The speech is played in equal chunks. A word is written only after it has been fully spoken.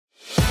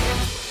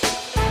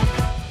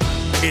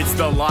It's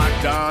the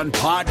Locked On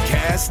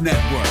Podcast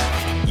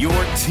Network, your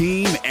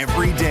team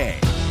every day.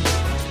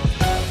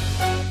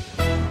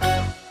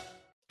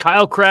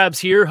 Kyle Krabs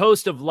here,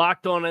 host of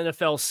Locked On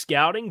NFL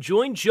Scouting.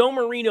 Join Joe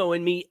Marino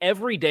and me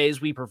every day as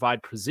we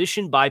provide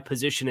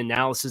position-by-position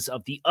analysis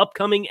of the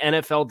upcoming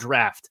NFL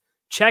Draft.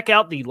 Check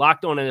out the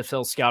Locked On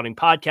NFL Scouting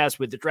podcast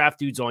with the Draft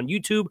Dudes on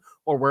YouTube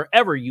or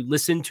wherever you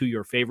listen to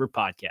your favorite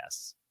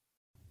podcasts.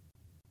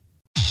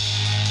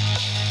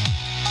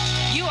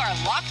 You are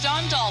Locked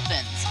On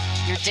Dolphins,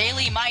 your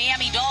daily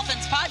Miami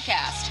Dolphins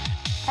podcast,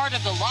 part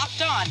of the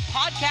Locked On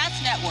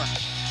Podcast Network,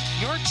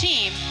 your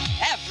team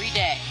every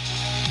day.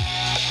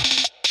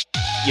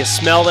 You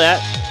smell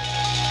that?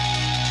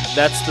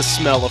 That's the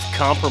smell of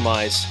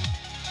compromise.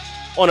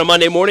 On a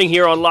Monday morning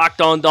here on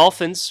Locked On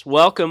Dolphins,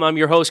 welcome. I'm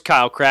your host,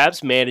 Kyle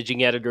Krabs,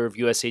 managing editor of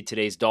USA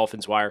Today's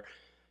Dolphins Wire,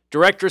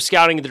 director of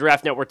scouting at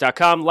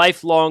thedraftnetwork.com,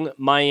 lifelong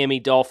Miami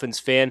Dolphins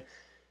fan.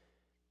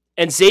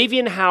 And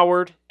Xavien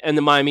Howard and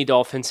the Miami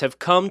Dolphins have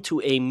come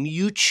to a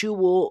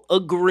mutual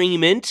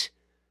agreement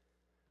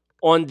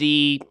on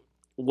the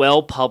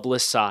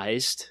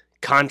well-publicized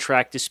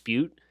contract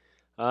dispute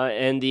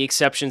and the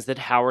exceptions that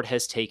Howard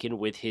has taken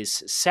with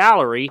his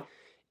salary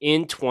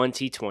in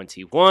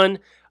 2021,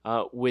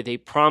 with a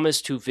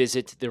promise to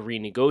visit the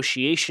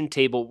renegotiation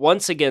table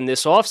once again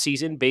this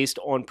offseason based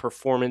on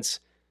performance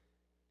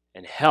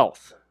and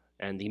health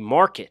and the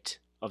market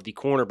of the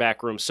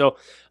cornerback room. So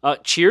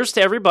cheers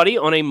to everybody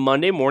on a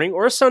Monday morning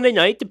or a Sunday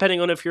night,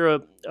 depending on if you're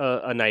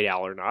a night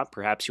owl or not.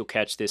 Perhaps you'll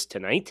catch this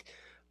tonight.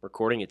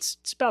 Recording, it's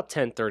about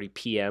 10:30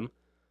 p.m.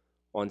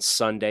 on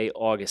Sunday,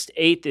 August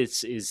 8th.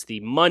 This is the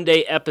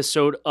Monday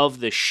episode of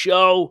the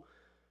show.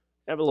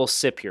 I have a little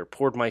sip here.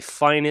 Poured my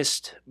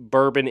finest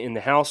bourbon in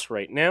the house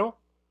right now.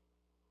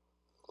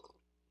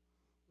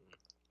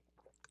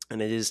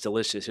 And it is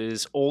delicious. It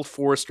is Old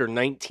Forester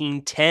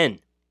 1910.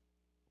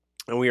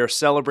 And we are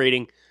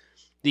celebrating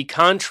the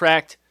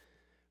contract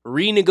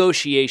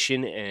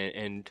renegotiation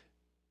and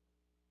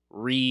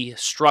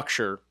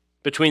restructure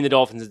between the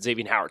Dolphins and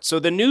Xavien Howard. So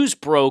the news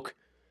broke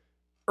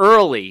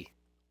early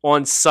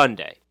on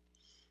Sunday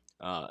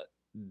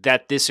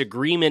that this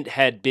agreement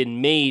had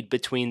been made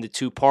between the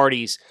two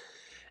parties,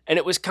 and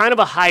it was kind of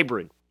a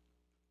hybrid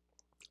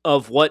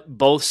of what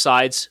both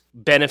sides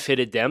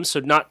benefited them,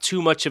 so not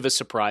too much of a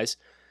surprise.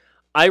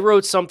 I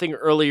wrote something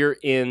earlier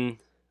in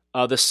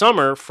the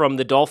summer from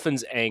the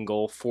Dolphins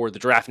angle for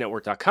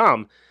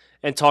thedraftnetwork.com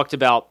and talked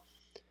about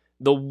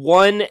the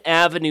one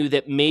avenue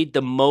that made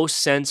the most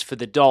sense for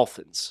the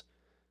Dolphins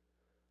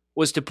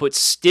was to put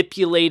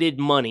stipulated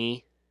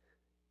money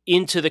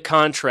into the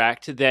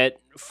contract that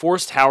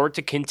forced Howard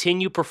to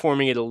continue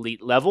performing at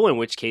elite level, in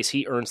which case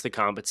he earns the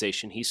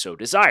compensation he so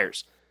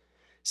desires.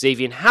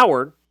 Xavien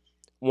Howard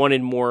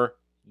wanted more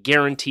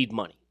guaranteed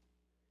money.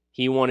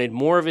 He wanted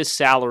more of his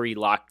salary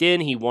locked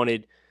in. He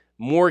wanted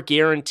more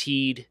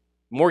guarantees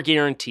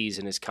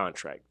in his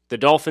contract. The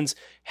Dolphins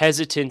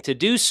hesitant to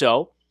do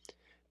so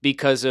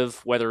because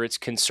of whether it's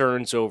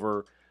concerns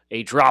over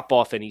a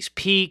drop-off and he's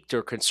peaked,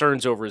 or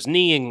concerns over his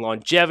knee and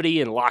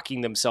longevity and locking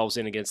themselves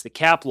in against the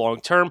cap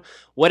long-term,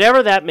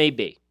 whatever that may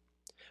be.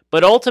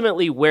 But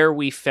ultimately, where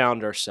we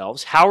found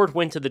ourselves, Howard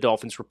went to the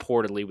Dolphins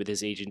reportedly with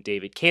his agent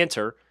David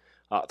Cantor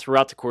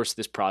throughout the course of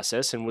this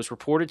process and was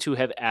reported to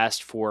have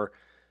asked for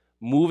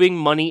moving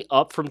money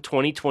up from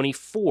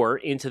 2024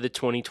 into the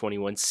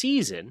 2021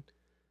 season,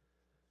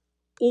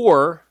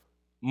 or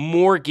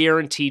more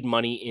guaranteed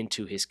money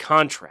into his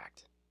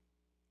contract.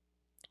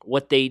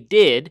 What they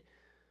did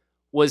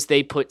was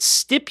they put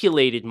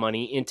stipulated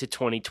money into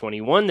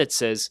 2021 that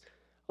says,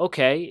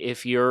 okay,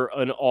 if you're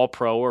an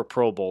All-Pro or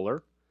Pro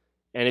Bowler,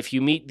 and if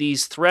you meet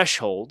these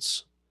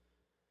thresholds,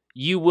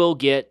 you will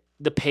get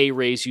the pay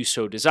raise you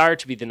so desire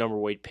to be the number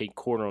one paid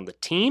corner on the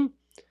team.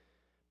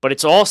 But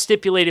it's all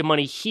stipulated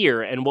money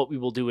here, and what we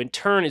will do in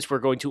turn is we're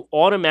going to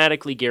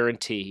automatically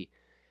guarantee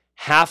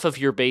half of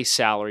your base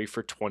salary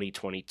for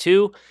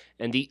 2022,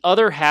 and the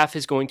other half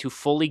is going to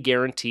fully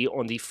guarantee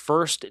on the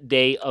first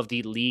day of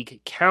the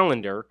league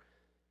calendar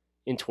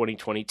in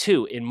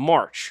 2022, in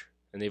March.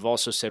 And they've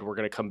also said we're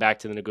going to come back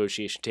to the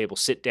negotiation table,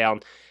 sit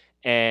down,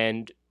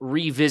 and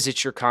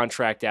revisit your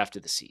contract after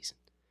the season.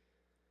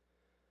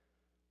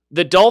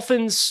 The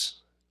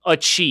Dolphins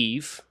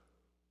achieve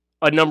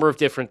a number of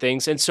different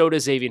things, and so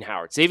does Xavien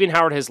Howard. Xavien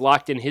Howard has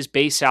locked in his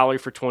base salary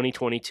for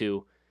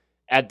 2022.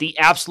 At the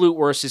absolute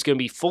worst, is going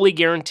to be fully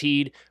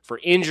guaranteed for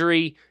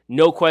injury,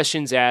 no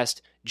questions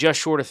asked, just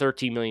short of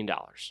 $13 million.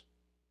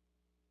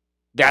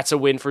 That's a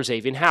win for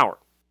Xavien Howard.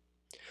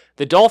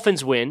 The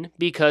Dolphins win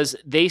because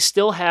they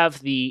still have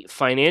the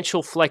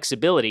financial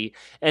flexibility,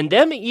 and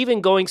them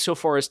even going so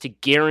far as to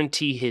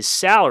guarantee his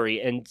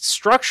salary and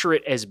structure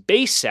it as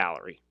base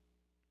salary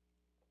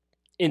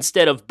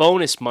instead of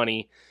bonus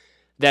money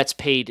that's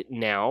paid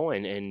now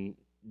and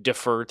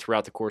deferred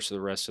throughout the course of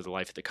the rest of the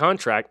life of the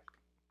contract,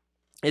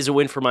 is a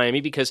win for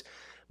Miami because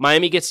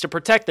Miami gets to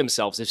protect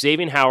themselves. If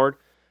Xavien Howard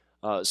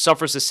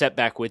suffers a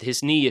setback with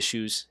his knee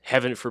issues,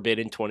 heaven forbid,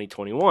 in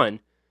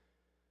 2021,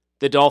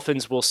 the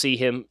Dolphins will see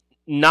him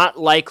not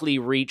likely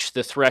reach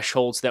the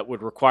thresholds that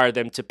would require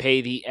them to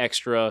pay the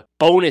extra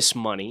bonus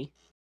money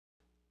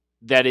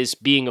that is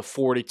being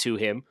afforded to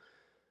him.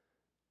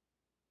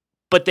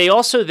 But they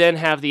also then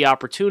have the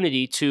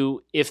opportunity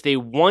to, if they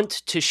want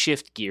to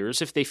shift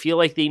gears, if they feel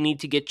like they need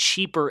to get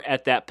cheaper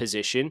at that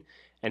position,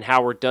 and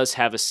Howard does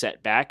have a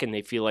setback, and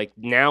they feel like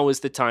now is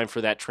the time for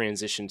that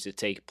transition to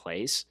take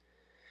place,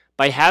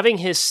 by having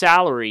his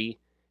salary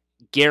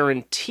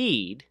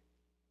guaranteed,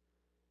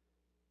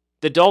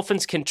 the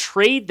Dolphins can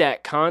trade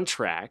that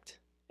contract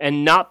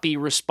and not be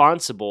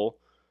responsible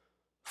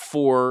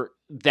for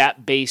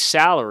that base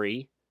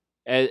salary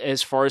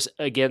as far as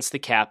against the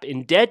cap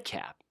in dead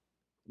cap.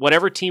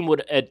 Whatever team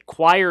would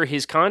acquire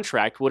his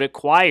contract would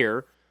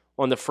acquire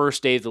on the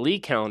first day of the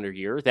league calendar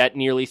year that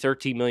nearly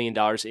 $13 million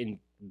in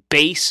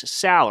base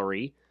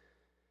salary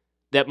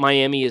that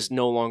Miami is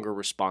no longer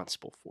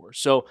responsible for.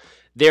 So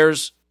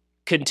there's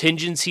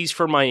contingencies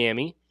for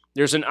Miami.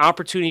 There's an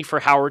opportunity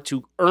for Howard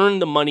to earn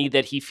the money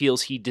that he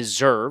feels he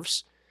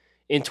deserves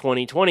in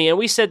 2020. And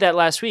we said that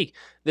last week.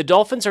 The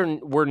Dolphins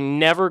were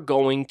never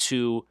going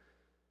to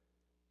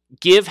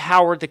give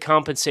Howard the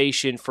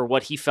compensation for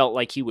what he felt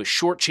like he was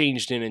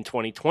shortchanged in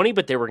 2020,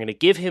 but they were going to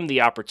give him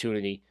the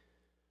opportunity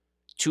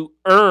to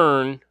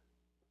earn,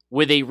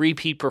 with a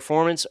repeat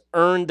performance,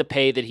 earn the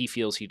pay that he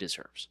feels he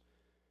deserves.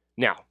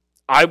 Now,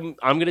 I'm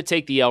going to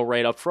take the L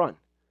right up front.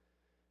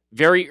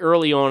 Very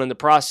early on in the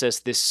process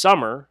this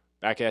summer,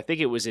 back I think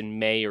it was in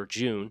May or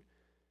June,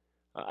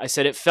 I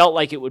said it felt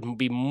like it would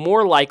be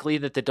more likely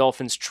that the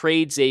Dolphins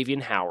trade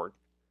Xavien Howard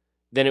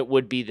than it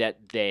would be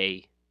that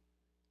they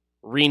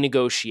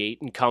renegotiate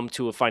and come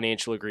to a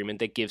financial agreement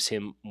that gives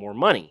him more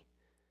money.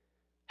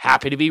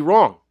 Happy to be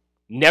wrong.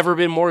 Never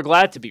been more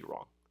glad to be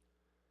wrong.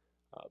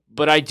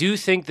 But I do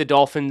think the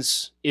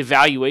Dolphins'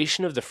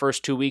 evaluation of the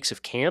first 2 weeks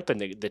of camp and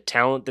the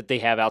talent that they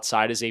have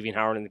outside of Xavien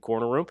Howard in the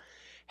corner room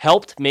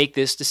helped make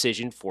this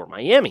decision for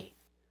Miami.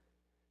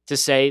 To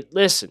say,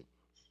 listen,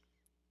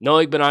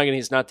 Noah Benogany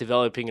is not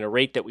developing at a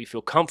rate that we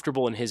feel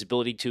comfortable in his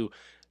ability to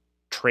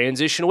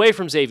transition away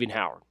from Xavien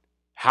Howard.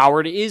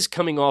 Howard is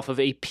coming off of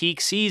a peak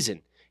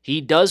season.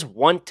 He does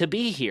want to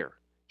be here.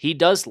 He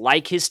does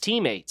like his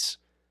teammates.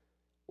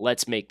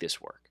 Let's make this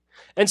work.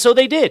 And so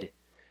they did.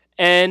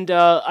 And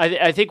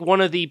I think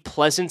one of the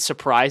pleasant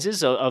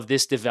surprises of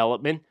this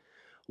development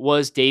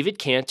was David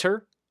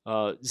Cantor,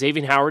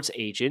 Xavien Howard's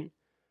agent,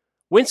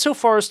 went so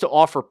far as to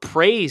offer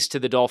praise to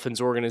the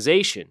Dolphins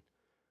organization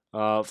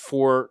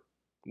for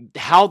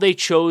how they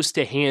chose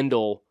to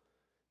handle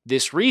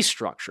this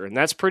restructure. And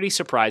that's pretty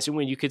surprising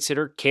when you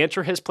consider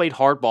Cantor has played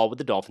hardball with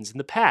the Dolphins in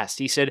the past.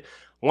 He said,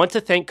 "I want to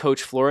thank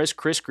Coach Flores,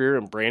 Chris Greer,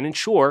 and Brandon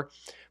Shore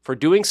for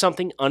doing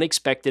something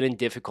unexpected and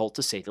difficult,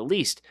 to say the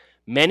least.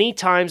 Many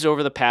times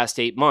over the past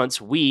 8 months,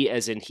 we,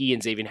 as in he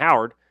and Xavien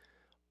Howard,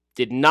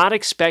 did not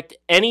expect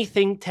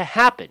anything to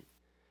happen.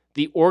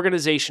 The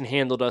organization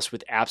handled us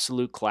with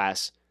absolute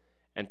class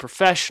and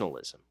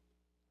professionalism."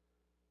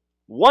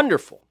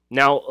 Wonderful.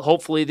 Now,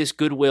 hopefully this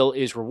goodwill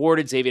is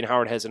rewarded. Xavien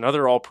Howard has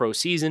another all-pro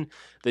season.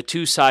 The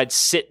two sides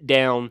sit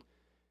down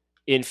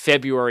in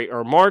February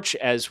or March,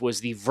 as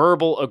was the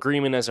verbal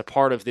agreement as a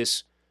part of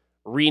this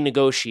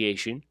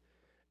renegotiation,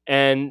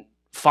 and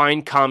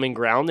find common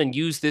ground and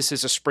use this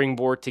as a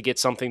springboard to get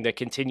something that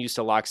continues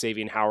to lock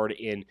Xavien Howard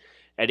in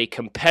at a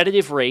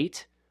competitive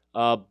rate,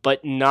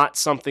 but not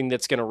something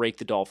that's going to rake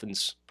the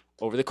Dolphins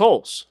over the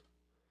coals.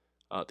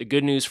 The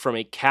good news from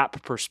a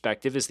cap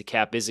perspective is the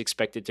cap is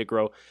expected to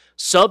grow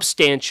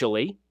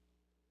substantially.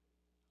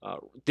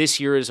 This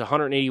year is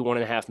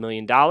 $181.5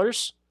 million.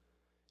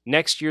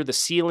 Next year, the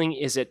ceiling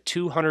is at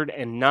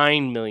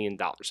 $209 million.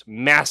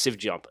 Massive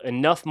jump.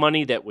 Enough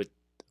money that with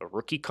a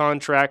rookie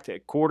contract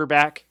at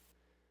quarterback,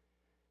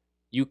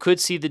 you could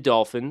see the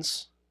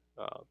Dolphins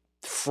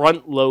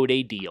front load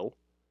a deal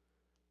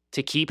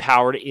to keep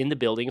Howard in the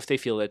building if they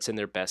feel that's in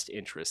their best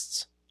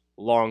interests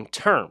long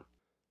term.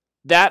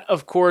 That,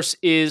 of course,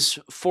 is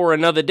for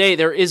another day.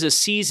 There is a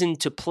season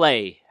to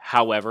play,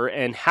 however,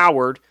 and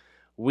Howard,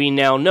 we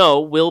now know,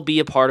 will be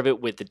a part of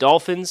it with the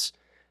Dolphins,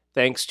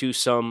 thanks to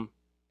some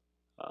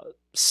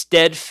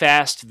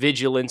steadfast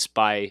vigilance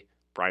by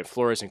Brian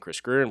Flores and Chris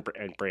Greer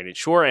and Brandon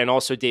Shore, and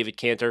also David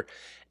Cantor.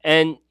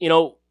 And, you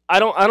know, I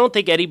don't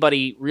think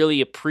anybody really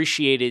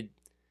appreciated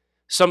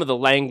some of the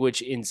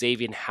language in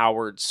Xavien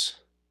Howard's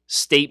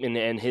statement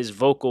and his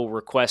vocal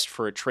request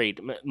for a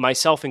trade,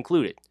 myself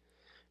included.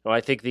 I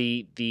think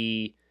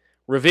the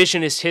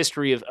revisionist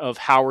history of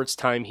Howard's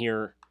time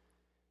here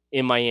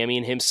in Miami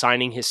and him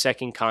signing his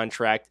second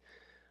contract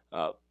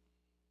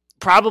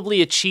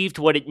probably achieved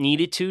what it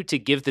needed to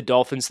give the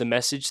Dolphins the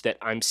message that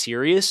I'm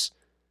serious.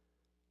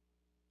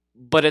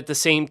 But at the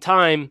same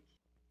time,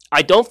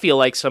 I don't feel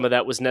like some of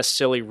that was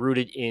necessarily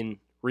rooted in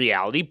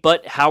reality.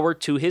 But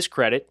Howard, to his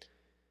credit,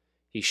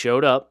 he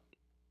showed up.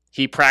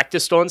 He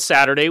practiced on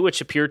Saturday, which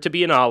appeared to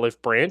be an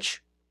olive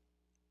branch.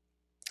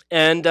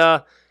 And,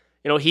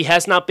 he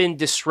has not been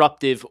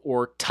disruptive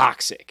or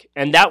toxic.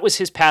 And that was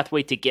his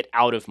pathway to get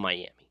out of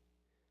Miami.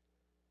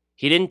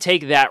 He didn't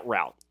take that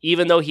route,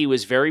 even though he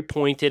was very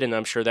pointed, and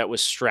I'm sure that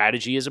was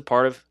strategy as a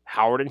part of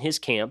Howard and his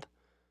camp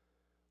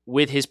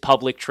with his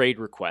public trade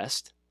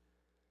request.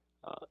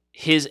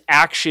 His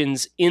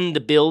actions in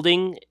the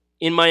building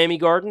in Miami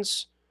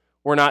Gardens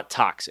were not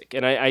toxic.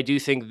 And I do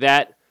think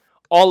that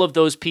all of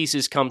those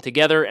pieces come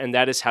together, and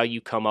that is how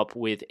you come up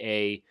with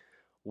a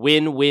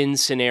win-win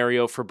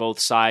scenario for both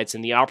sides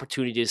and the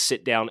opportunity to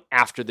sit down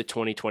after the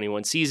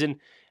 2021 season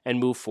and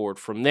move forward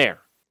from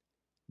there.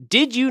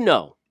 Did you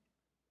know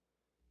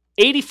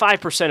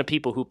 85% of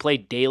people who play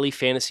daily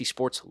fantasy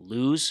sports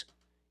lose?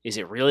 Is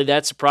it really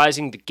that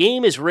surprising? The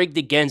game is rigged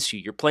against you.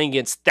 You're playing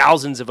against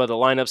thousands of other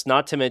lineups,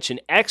 not to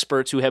mention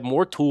experts who have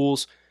more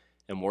tools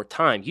and more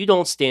time. You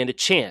don't stand a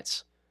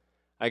chance.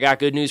 I got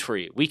good news for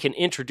you. We can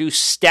introduce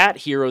Stat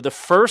Hero, the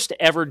first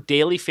ever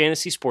daily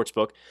fantasy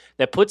sportsbook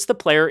that puts the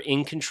player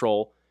in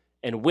control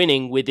and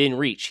winning within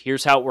reach.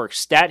 Here's how it works.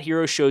 Stat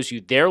Hero shows you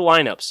their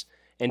lineups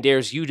and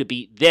dares you to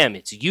beat them.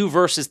 It's you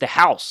versus the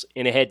house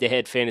in a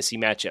head-to-head fantasy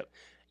matchup.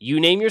 You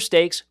name your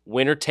stakes,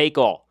 winner take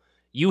all.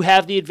 You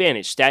have the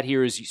advantage. Stat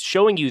Hero is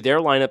showing you their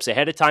lineups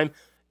ahead of time.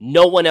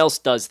 No one else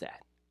does that.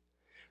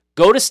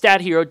 Go to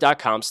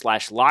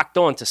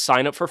stathero.com/lockedon to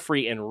sign up for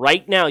free, and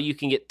right now you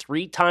can get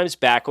 3 times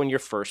back on your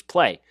first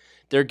play.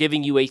 They're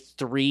giving you a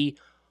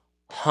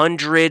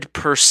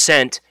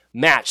 300%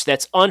 match.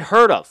 That's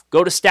unheard of.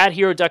 Go to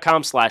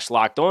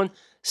stathero.com/lockedon,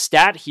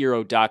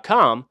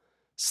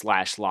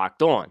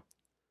 stathero.com/lockedon.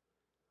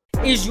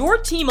 Is your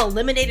team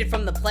eliminated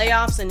from the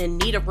playoffs and in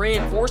need of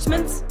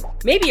reinforcements?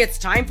 Maybe it's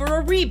time for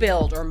a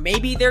rebuild, or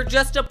maybe they're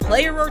just a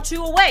player or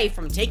two away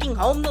from taking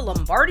home the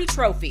Lombardi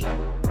Trophy.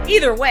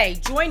 Either way,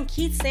 join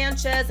Keith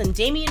Sanchez and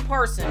Damian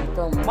Parson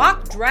for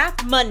Mock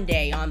Draft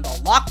Monday on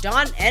the Locked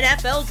On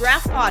NFL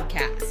Draft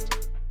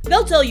Podcast.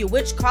 They'll tell you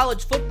which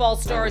college football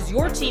stars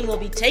your team will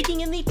be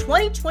taking in the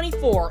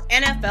 2024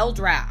 NFL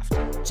Draft.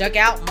 Check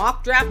out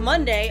Mock Draft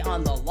Monday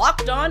on the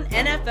Locked On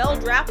NFL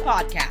Draft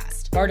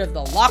Podcast, part of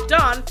the Locked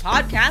On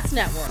Podcast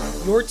Network.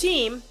 Your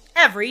team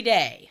every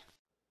day.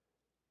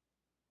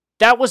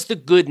 That was the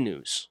good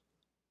news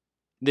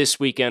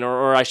this weekend,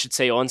 or I should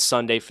say on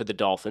Sunday for the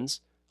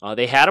Dolphins.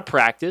 They had a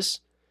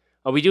practice.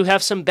 We do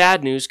have some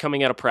bad news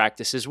coming out of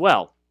practice as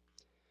well.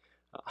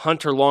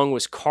 Hunter Long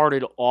was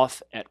carted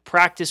off at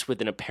practice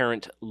with an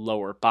apparent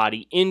lower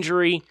body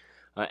injury.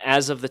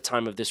 As of the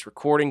time of this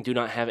recording, do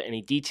not have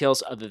any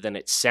details other than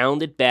it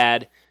sounded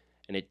bad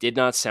and it did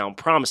not sound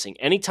promising.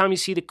 Anytime you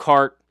see the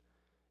cart,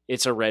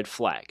 it's a red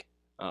flag.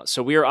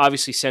 So we are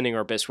obviously sending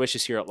our best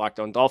wishes here at Locked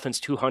On Dolphins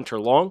to Hunter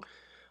Long.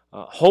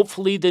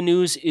 Hopefully the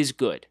news is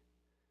good.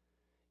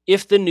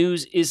 If the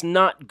news is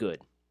not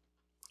good,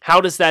 how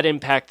does that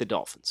impact the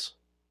Dolphins?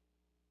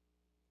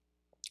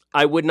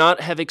 I would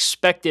not have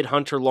expected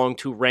Hunter Long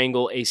to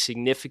wrangle a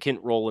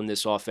significant role in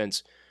this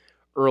offense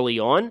early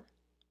on,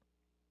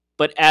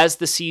 but as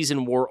the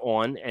season wore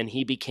on and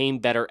he became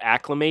better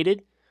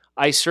acclimated,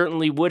 I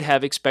certainly would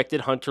have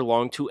expected Hunter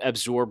Long to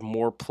absorb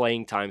more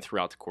playing time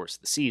throughout the course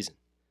of the season.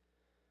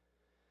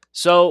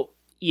 So,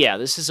 yeah,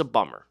 this is a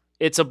bummer.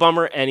 It's a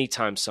bummer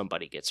anytime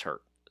somebody gets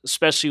hurt,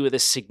 especially with a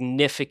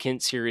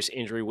significant serious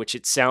injury, which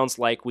it sounds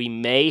like we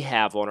may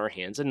have on our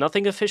hands, and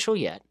nothing official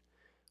yet,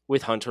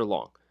 with Hunter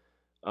Long.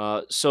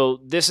 So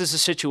this is a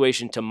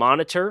situation to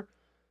monitor.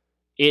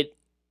 It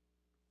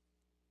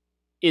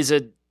is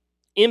an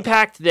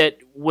impact that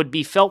would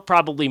be felt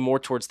probably more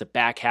towards the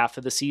back half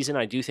of the season.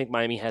 I do think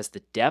Miami has the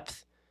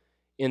depth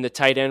in the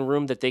tight end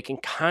room that they can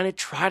kind of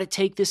try to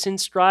take this in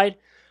stride.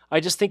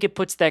 I just think it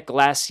puts that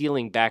glass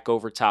ceiling back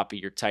over top of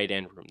your tight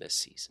end room this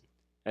season.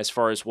 As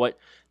far as what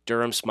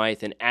Durham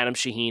Smythe and Adam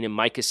Shaheen and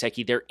Mike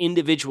Gesicki, their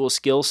individual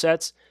skill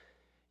sets,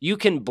 you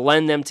can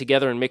blend them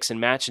together and mix and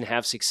match and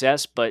have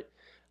success, but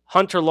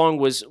Hunter Long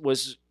was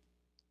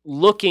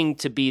looking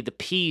to be the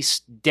piece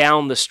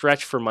down the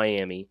stretch for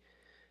Miami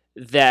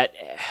that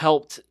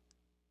helped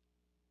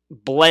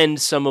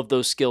blend some of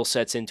those skill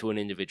sets into an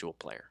individual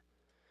player.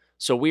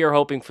 So we are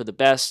hoping for the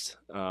best,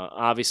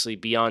 obviously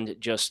beyond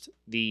just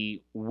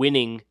the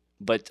winning,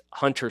 but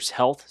Hunter's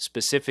health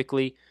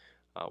specifically.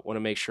 Want to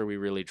make sure we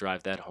really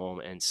drive that home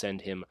and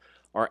send him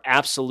our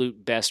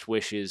absolute best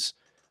wishes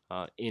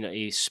in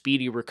a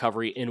speedy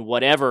recovery in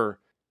whatever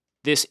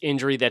this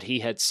injury that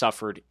he had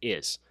suffered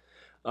is.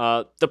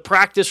 The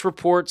practice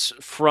reports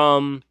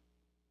from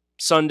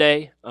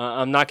Sunday,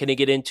 I'm not going to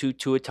get into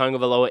Tua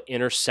Tagovailoa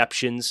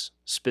interceptions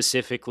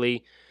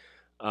specifically.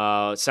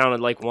 It sounded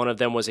like one of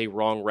them was a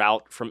wrong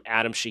route from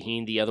Adam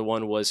Shaheen. The other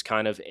one was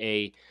kind of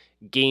a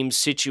game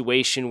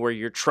situation where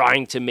you're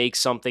trying to make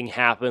something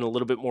happen, a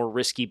little bit more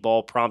risky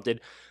ball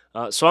prompted.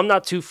 So I'm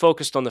not too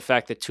focused on the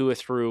fact that Tua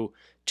threw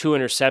 2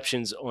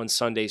 interceptions on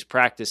Sunday's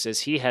practice,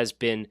 as he has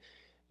been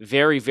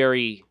very,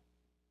 very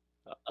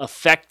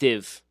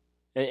effective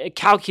and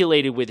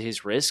calculated with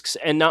his risks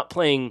and not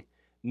playing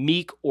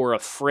meek or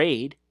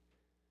afraid.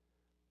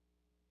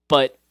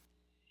 But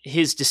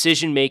his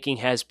decision-making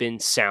has been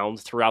sound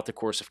throughout the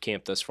course of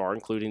camp thus far,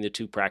 including the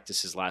 2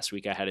 practices last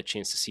week I had a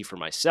chance to see for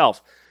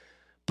myself.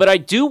 But I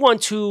do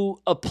want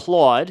to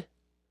applaud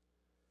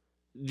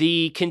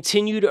The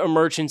continued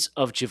emergence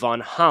of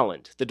Xavien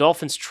Holland. The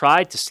Dolphins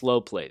tried to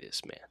slow play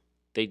this man.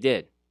 They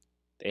did.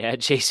 They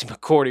had Jason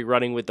McCourty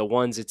running with the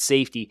ones at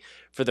safety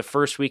for the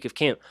first week of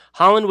camp.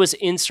 Holland was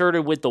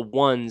inserted with the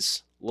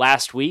ones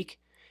last week,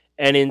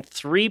 and in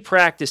 3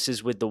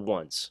 practices with the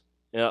ones,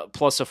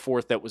 plus a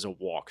 4th that was a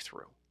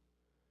walkthrough.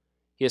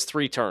 He has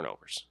 3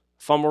 turnovers,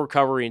 fumble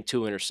recovery, and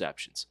 2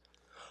 interceptions.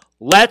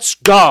 Let's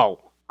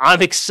go!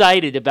 I'm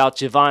excited about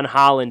Xavien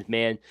Holland,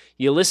 man.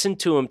 You listen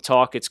to him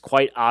talk, it's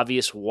quite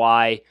obvious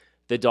why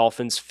the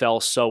Dolphins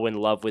fell so in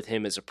love with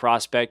him as a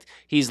prospect.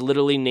 He's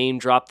literally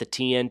name-dropped the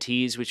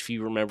TNTs, which if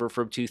you remember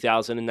from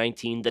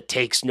 2019, the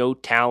takes no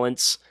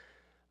talents,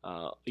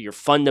 your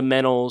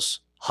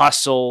fundamentals,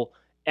 hustle,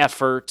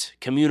 effort,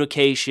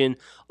 communication,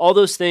 all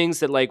those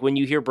things that, like, when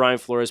you hear Brian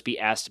Flores be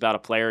asked about a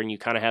player and you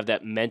kind of have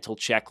that mental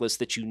checklist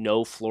that you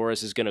know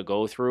Flores is going to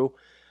go through,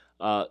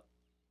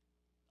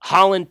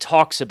 Holland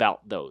talks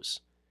about those.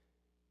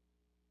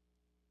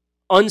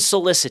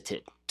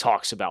 Unsolicited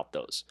talks about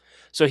those.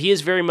 So he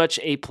is very much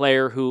a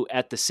player who,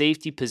 at the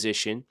safety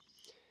position,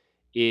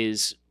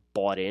 is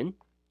bought in,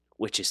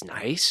 which is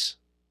nice.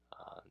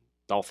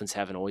 Dolphins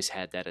haven't always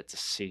had that at the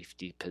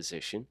safety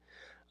position.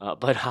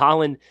 But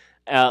Holland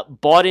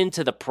bought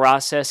into the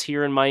process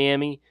here in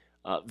Miami.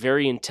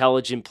 Very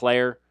intelligent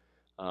player.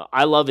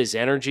 I love his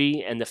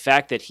energy and the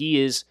fact that he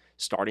is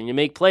starting to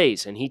make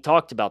plays, and he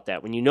talked about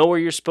that. When you know where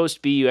you're supposed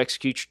to be, you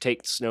execute your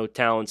takes no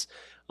talents.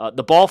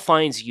 The ball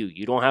finds you.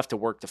 You don't have to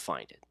work to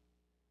find it.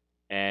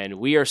 And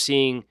we are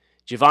seeing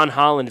Xavien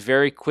Holland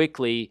very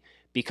quickly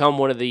become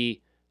one of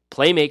the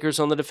playmakers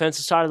on the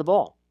defensive side of the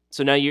ball.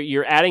 So now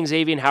you're adding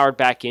Xavien Howard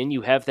back in.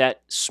 You have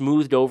that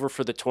smoothed over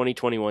for the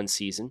 2021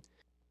 season.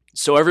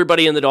 So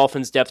everybody in the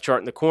Dolphins depth chart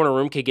in the corner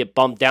room can get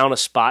bumped down a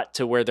spot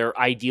to where their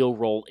ideal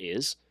role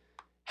is.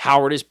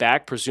 Howard is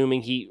back,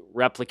 presuming he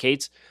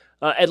replicates.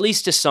 At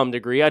least to some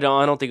degree. I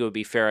don't think it would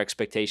be fair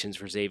expectations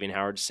for Xavien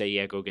Howard to say,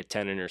 yeah, go get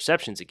 10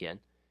 interceptions again.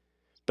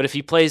 But if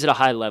he plays at a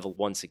high level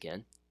once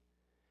again,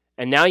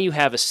 and now you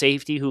have a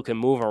safety who can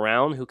move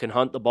around, who can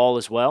hunt the ball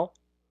as well,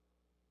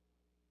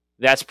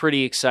 that's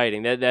pretty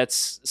exciting.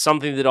 That's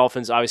something the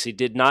Dolphins obviously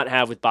did not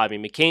have with Bobby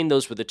McCain.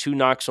 Those were the 2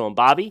 knocks on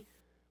Bobby,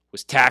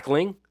 was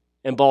tackling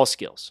and ball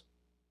skills.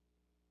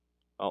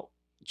 Well,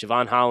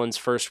 Xavien Holland's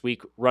first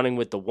week running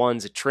with the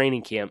ones at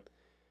training camp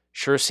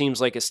sure seems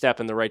like a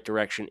step in the right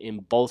direction in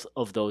both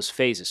of those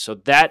phases. So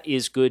that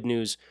is good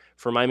news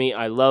for Miami.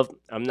 I'm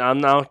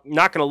now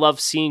not going to love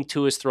seeing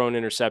Tua's throwing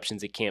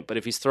interceptions at camp, but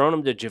if he's throwing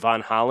them to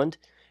Xavien Holland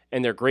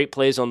and they're great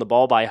plays on the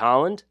ball by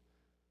Holland,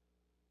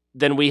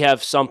 then we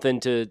have something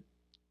to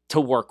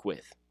work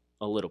with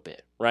a little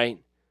bit, right?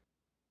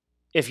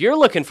 If you're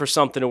looking for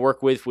something to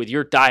work with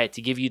your diet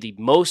to give you the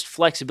most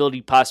flexibility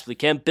you possibly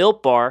can,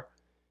 Built Bar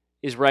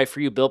is right for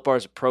you. Built Bar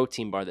is a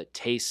protein bar that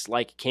tastes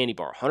like a candy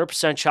bar.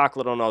 100%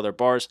 chocolate on all their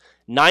bars.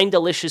 9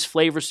 delicious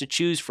flavors to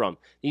choose from.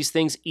 These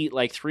things eat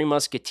like 3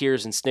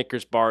 Musketeers and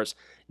Snickers bars,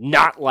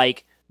 not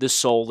like the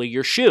sole of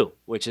your shoe,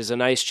 which is a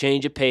nice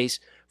change of pace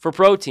for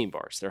protein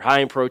bars. They're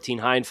high in protein,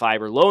 high in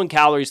fiber, low in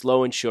calories,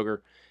 low in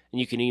sugar, and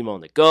you can eat them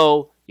on the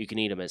go. You can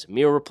eat them as a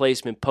meal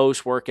replacement,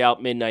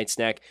 post-workout, midnight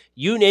snack.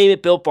 You name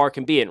it, Built Bar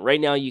can be it. And right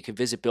now, you can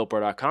visit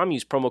BuiltBar.com.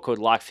 Use promo code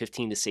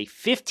LOCK15 to save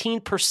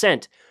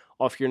 15%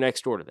 off your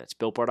next order. That's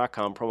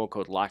BuiltBar.com, promo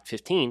code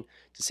LOCK15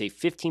 to save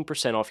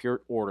 15% off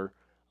your order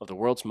of the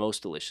world's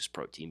most delicious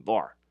protein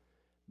bar.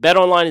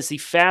 BetOnline is the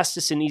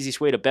fastest and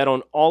easiest way to bet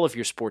on all of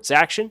your sports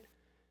action.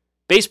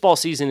 Baseball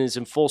season is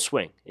in full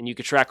swing, and you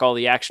can track all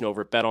the action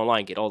over at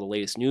BetOnline. Get all the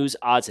latest news,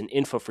 odds, and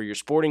info for your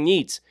sporting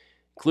needs,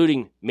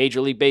 including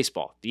Major League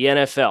Baseball, the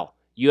NFL,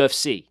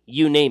 UFC,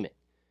 you name it.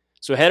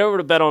 So head over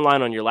to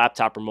BetOnline on your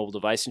laptop or mobile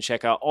device and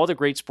check out all the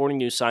great sporting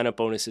news, sign-up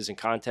bonuses, and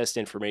contest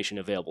information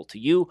available to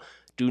you.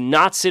 Do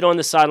not sit on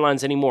the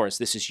sidelines anymore, as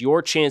this is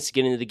your chance to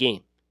get into the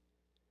game.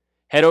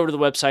 Head over to the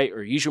website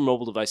or use your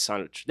mobile device to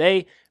sign up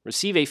today.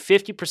 Receive a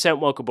 50%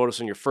 welcome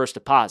bonus on your first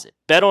deposit.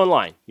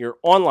 BetOnline, your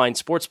online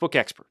sportsbook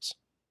experts.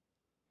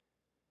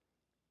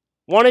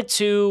 Wanted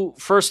to,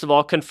 first of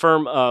all,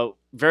 confirm,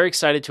 very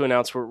excited to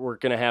announce we're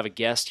going to have a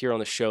guest here on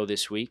the show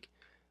this week.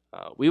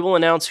 We will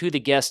announce who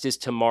the guest is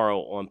tomorrow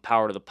on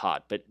Power to the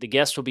Pod, but the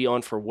guest will be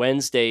on for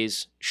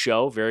Wednesday's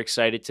show. Very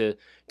excited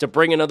to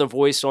bring another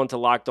voice on to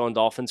Locked On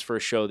Dolphins for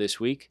a show this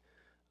week.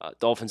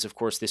 Dolphins, of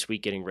course, this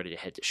week getting ready to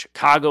head to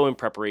Chicago in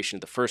preparation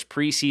of the first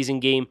preseason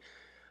game.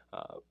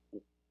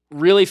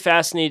 Really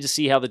fascinated to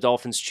see how the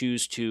Dolphins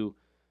choose to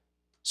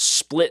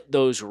split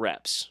those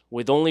reps.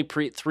 With only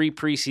 3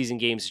 preseason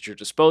games at your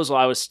disposal,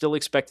 I was still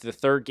expecting the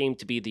third game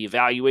to be the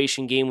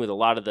evaluation game with a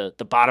lot of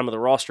the bottom of the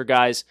roster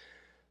guys.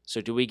 So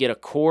do we get a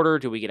quarter?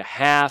 Do we get a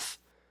half?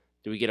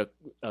 Do we get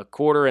a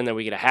quarter and then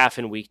we get a half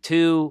in week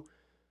 2?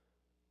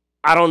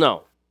 I don't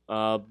know.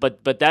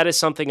 But that is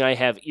something I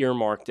have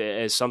earmarked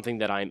as something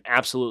that I'm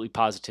absolutely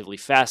positively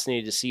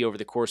fascinated to see over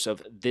the course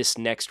of this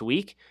next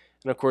week.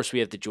 And of course, we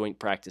have the joint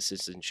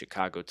practices in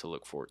Chicago to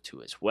look forward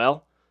to as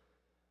well.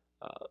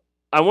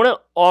 I want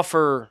to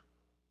offer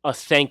a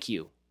thank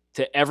you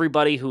to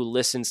everybody who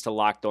listens to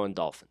Locked On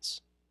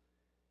Dolphins.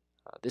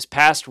 This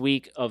past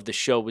week of the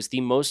show was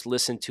the most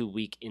listened to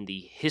week in the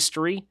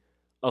history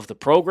of the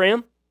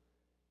program,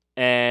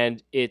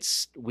 and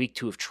it's week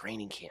 2 of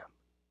training camp.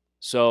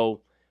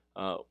 So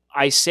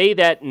I say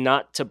that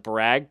not to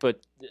brag,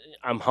 but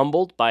I'm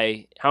humbled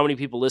by how many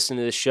people listen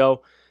to this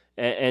show,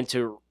 and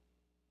to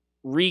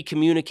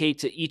re-communicate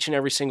to each and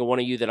every single one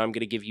of you that I'm going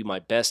to give you my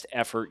best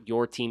effort,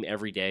 your team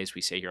every day, as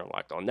we say here on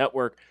Locked On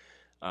Network.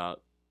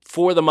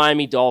 For the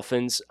Miami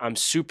Dolphins, I'm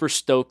super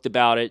stoked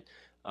about it.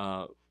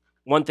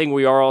 One thing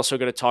we are also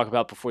going to talk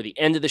about before the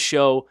end of the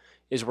show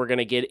is we're going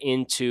to get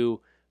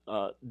into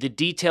the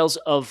details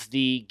of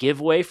the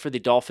giveaway for the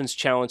Dolphins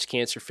Challenge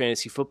Cancer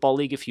Fantasy Football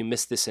League. If you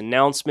missed this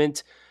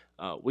announcement,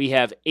 we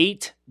have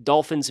 8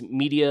 Dolphins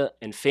media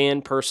and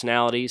fan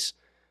personalities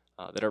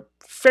that are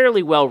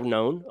fairly well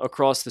known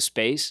across the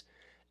space,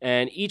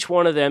 and each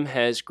one of them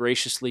has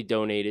graciously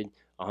donated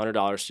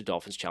 $100 to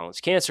Dolphins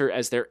Challenge Cancer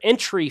as their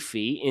entry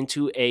fee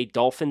into a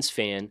Dolphins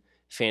fan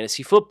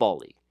fantasy football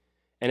league.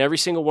 And every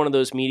single one of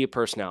those media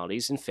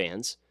personalities and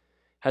fans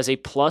has a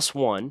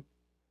 +1.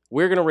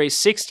 We're going to raise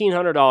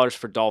 $1,600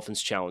 for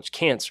Dolphins Challenge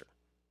Cancer.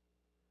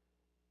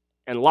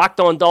 And Locked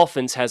On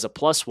Dolphins has a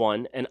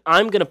 +1, and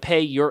I'm going to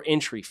pay your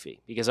entry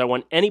fee because I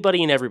want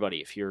anybody and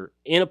everybody, if you're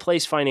in a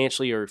place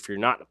financially or if you're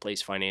not in a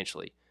place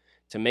financially,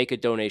 to make a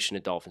donation to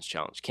Dolphins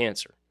Challenge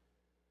Cancer.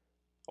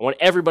 I want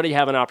everybody to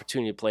have an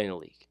opportunity to play in a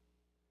league.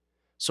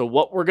 So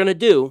what we're going to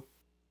do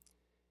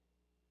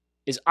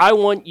is I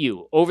want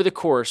you, over the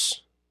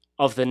course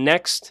of the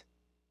next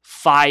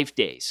 5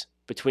 days,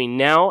 between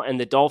now and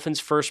the Dolphins'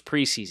 first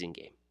preseason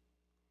game,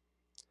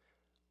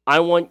 I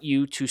want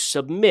you to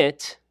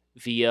submit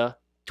via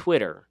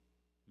Twitter,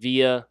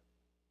 via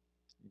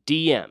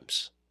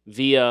DMs,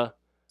 via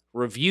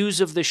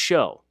reviews of the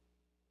show,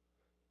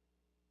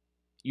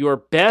 your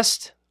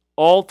best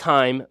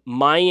all-time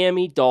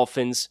Miami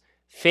Dolphins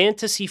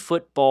fantasy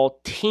football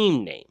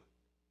team name.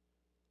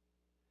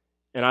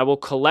 And I will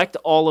collect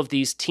all of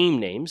these team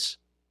names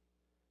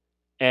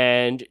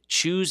and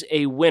choose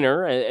a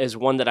winner as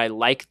one that I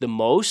like the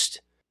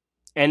most.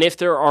 And if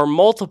there are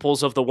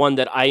multiples of the one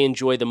that I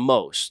enjoy the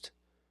most,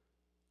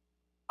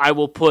 I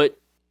will put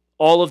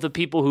all of the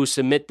people who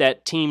submit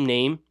that team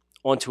name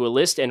onto a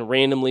list and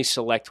randomly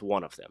select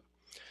one of them.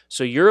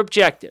 So your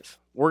objective,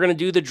 we're going to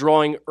do the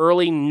drawing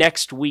early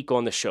next week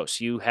on the show.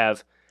 So you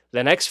have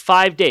the next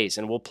 5 days,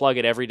 and we'll plug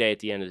it every day at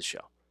the end of the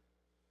show.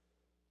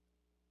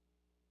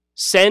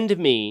 Send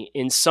me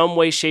in some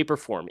way, shape, or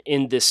form,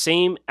 in the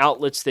same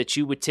outlets that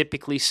you would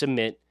typically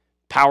submit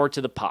Power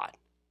to the Pod.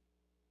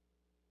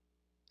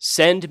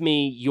 Send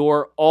me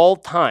your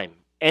all-time,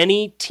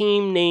 any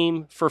team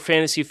name for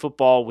fantasy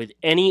football with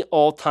any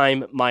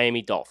all-time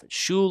Miami Dolphins.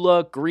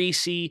 Shula,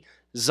 Greasy,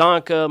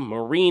 Zonka,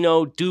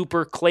 Marino,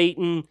 Duper,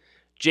 Clayton,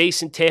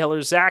 Jason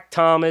Taylor, Zach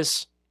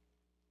Thomas,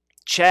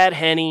 Chad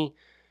Henne,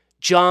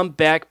 John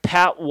Beck,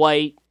 Pat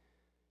White,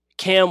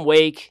 Cam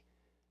Wake,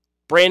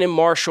 Brandon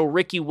Marshall,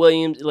 Ricky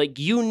Williams, like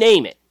you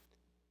name it.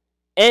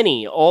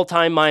 Any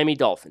all-time Miami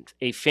Dolphin,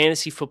 a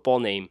fantasy football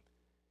name,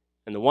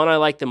 and the one I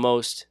like the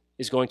most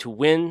is going to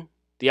win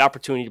the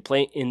opportunity to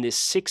play in this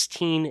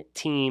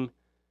 16-team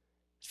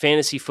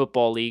fantasy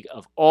football league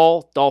of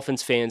all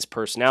Dolphins fans'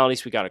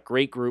 personalities. We got a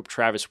great group.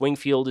 Travis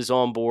Wingfield is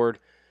on board.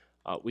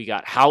 We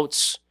got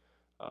Houts.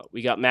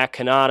 We got Matt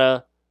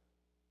Canada.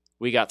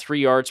 We got 3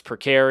 yards per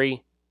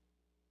carry.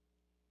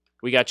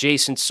 We got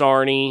Jason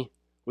Sarney.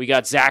 We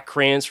got Zach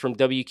Kranz from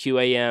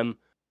WQAM.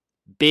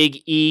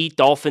 Big E,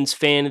 Dolphins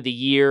Fan of the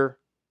Year.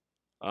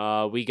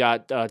 We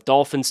got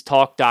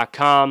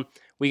DolphinsTalk.com.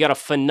 We got a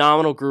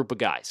phenomenal group of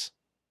guys.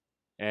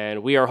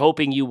 And we are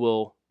hoping you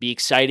will be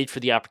excited for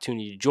the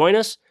opportunity to join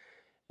us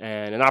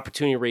and an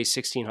opportunity to raise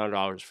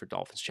 $1,600 for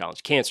Dolphins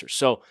Challenge Cancer.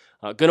 So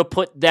going to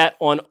put that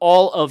on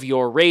all of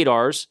your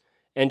radars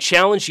and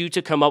challenge you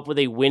to come up with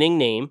a winning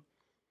name,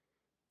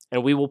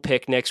 and we will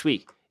pick next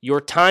week. Your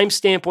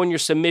timestamp on your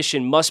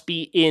submission must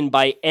be in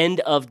by end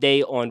of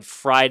day on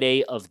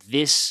Friday of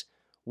this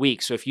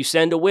week. So if you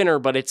send a winner,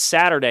 but it's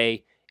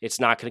Saturday, it's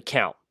not going to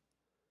count.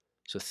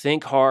 So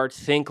think hard,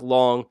 think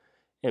long,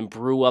 and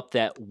brew up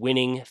that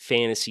winning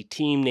fantasy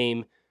team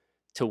name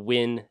to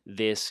win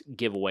this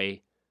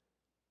giveaway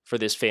for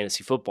this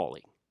fantasy football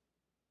league.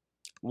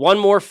 One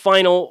more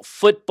final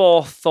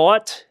football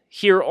thought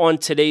here on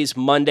today's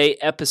Monday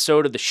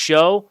episode of the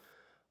show.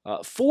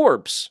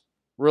 Forbes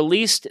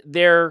released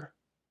their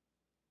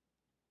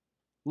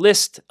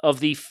list of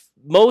the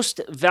most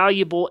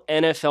valuable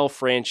NFL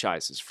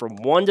franchises from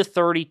 1 to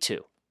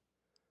 32.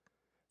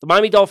 The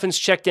Miami Dolphins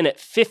checked in at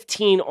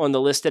 15 on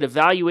the list at a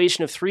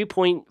valuation of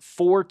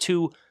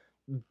 $3.42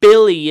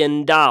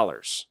 billion.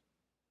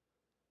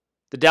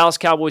 The Dallas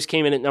Cowboys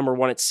came in at number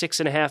 1 at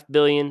 $6.5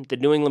 billion. The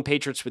New England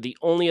Patriots were the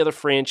only other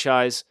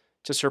franchise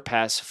to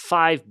surpass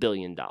 $5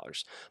 billion.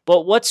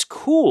 But what's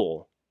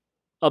cool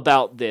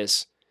about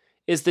this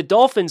is the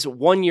Dolphins'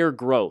 one-year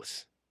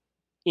growth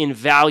in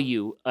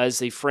value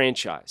as a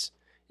franchise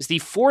is the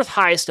 4th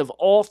highest of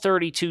all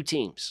 32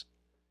 teams.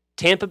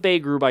 Tampa Bay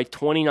grew by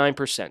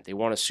 29%. They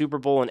won a Super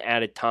Bowl and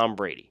added Tom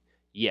Brady.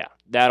 Yeah,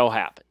 that'll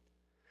happen.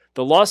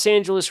 The Los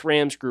Angeles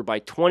Rams grew by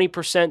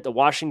 20%. The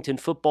Washington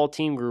football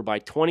team grew by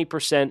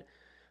 20%.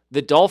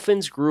 The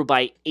Dolphins grew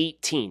by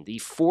 18%, the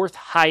fourth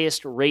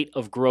highest rate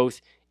of growth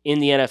in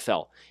the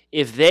NFL.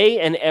 If they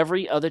and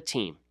every other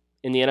team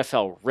in the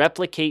NFL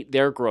replicate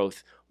their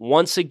growth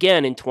once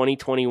again in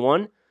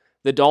 2021,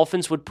 the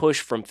Dolphins would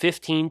push from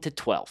 15 to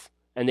 12,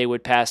 and they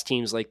would pass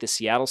teams like the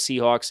Seattle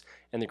Seahawks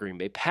and the Green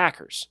Bay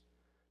Packers.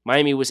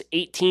 Miami was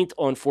 18th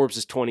on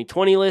Forbes'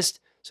 2020 list,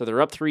 so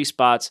they're up 3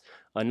 spots.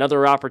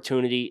 Another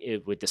opportunity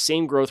with the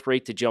same growth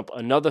rate to jump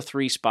another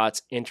 3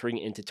 spots entering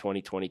into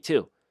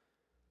 2022.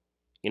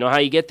 You know how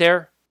you get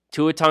there?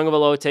 Tua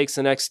Tagovailoa takes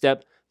the next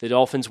step. The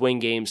Dolphins win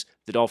games.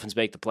 The Dolphins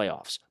make the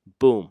playoffs.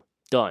 Boom.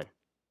 Done.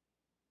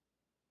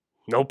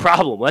 No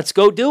problem. Let's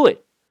go do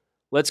it.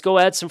 Let's go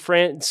add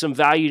some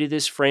value to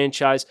this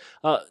franchise.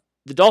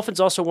 The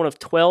Dolphins also one of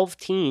 12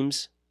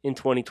 teams in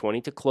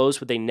 2020 to close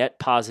with a net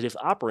positive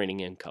operating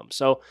income.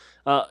 So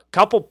a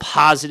couple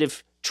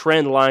positive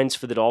trend lines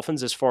for the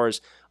Dolphins as far as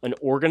an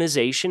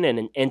organization and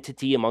an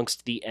entity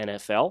amongst the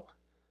NFL.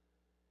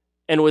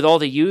 And with all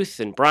the youth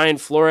and Brian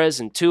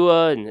Flores and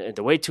Tua and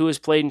the way Tua's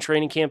played in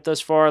training camp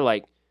thus far,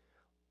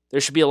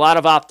 there should be a lot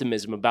of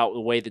optimism about the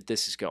way that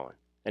this is going.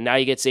 And now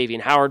you get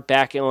Xavien Howard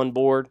back on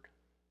board.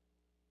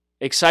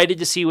 Excited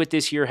to see what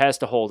this year has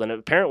to hold. And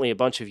apparently a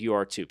bunch of you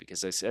are too,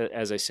 because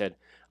as I said,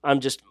 I'm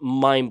just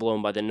mind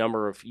blown by the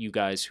number of you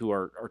guys who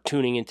are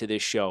tuning into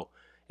this show.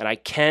 And I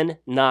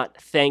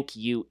cannot thank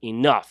you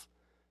enough.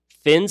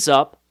 Fins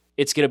up.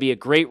 It's going to be a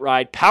great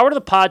ride. Power to the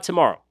pod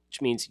tomorrow,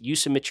 which means you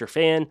submit your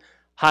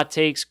hot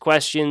takes,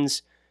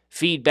 questions,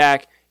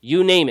 feedback,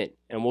 you name it,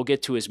 and we'll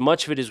get to as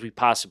much of it as we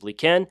possibly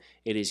can.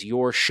 It is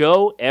your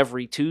show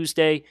every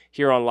Tuesday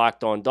here on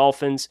Locked On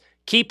Dolphins.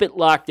 Keep it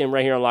locked in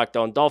right here on Locked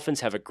On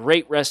Dolphins. Have a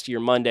great rest of your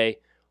Monday.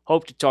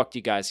 Hope to talk to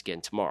you guys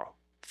again tomorrow.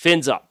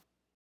 Fins up.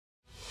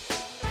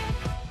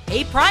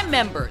 Hey, Prime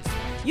members,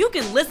 you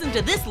can listen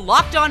to this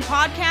Locked On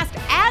podcast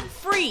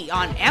ad-free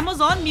on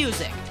Amazon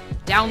Music.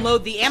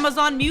 Download the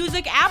Amazon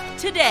Music app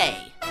today.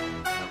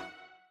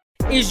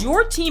 Is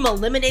your team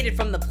eliminated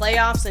from the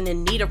playoffs and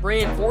in need of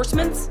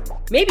reinforcements?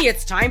 Maybe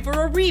it's time for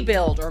a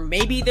rebuild, or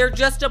maybe they're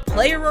just a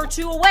player or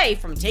two away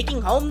from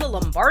taking home the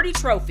Lombardi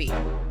Trophy.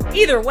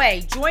 Either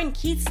way, join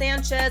Keith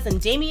Sanchez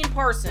and Damian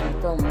Parson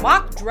for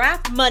Mock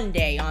Draft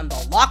Monday on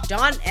the Locked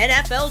On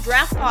NFL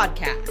Draft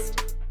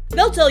Podcast.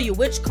 They'll tell you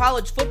which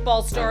college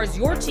football stars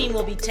your team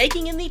will be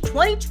taking in the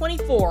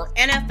 2024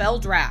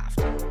 NFL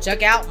Draft.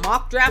 Check out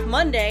Mock Draft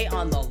Monday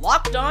on the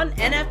Locked On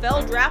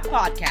NFL Draft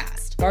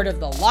Podcast, part of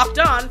the Locked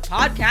On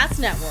Podcast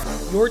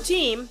Network, your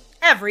team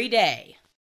every day.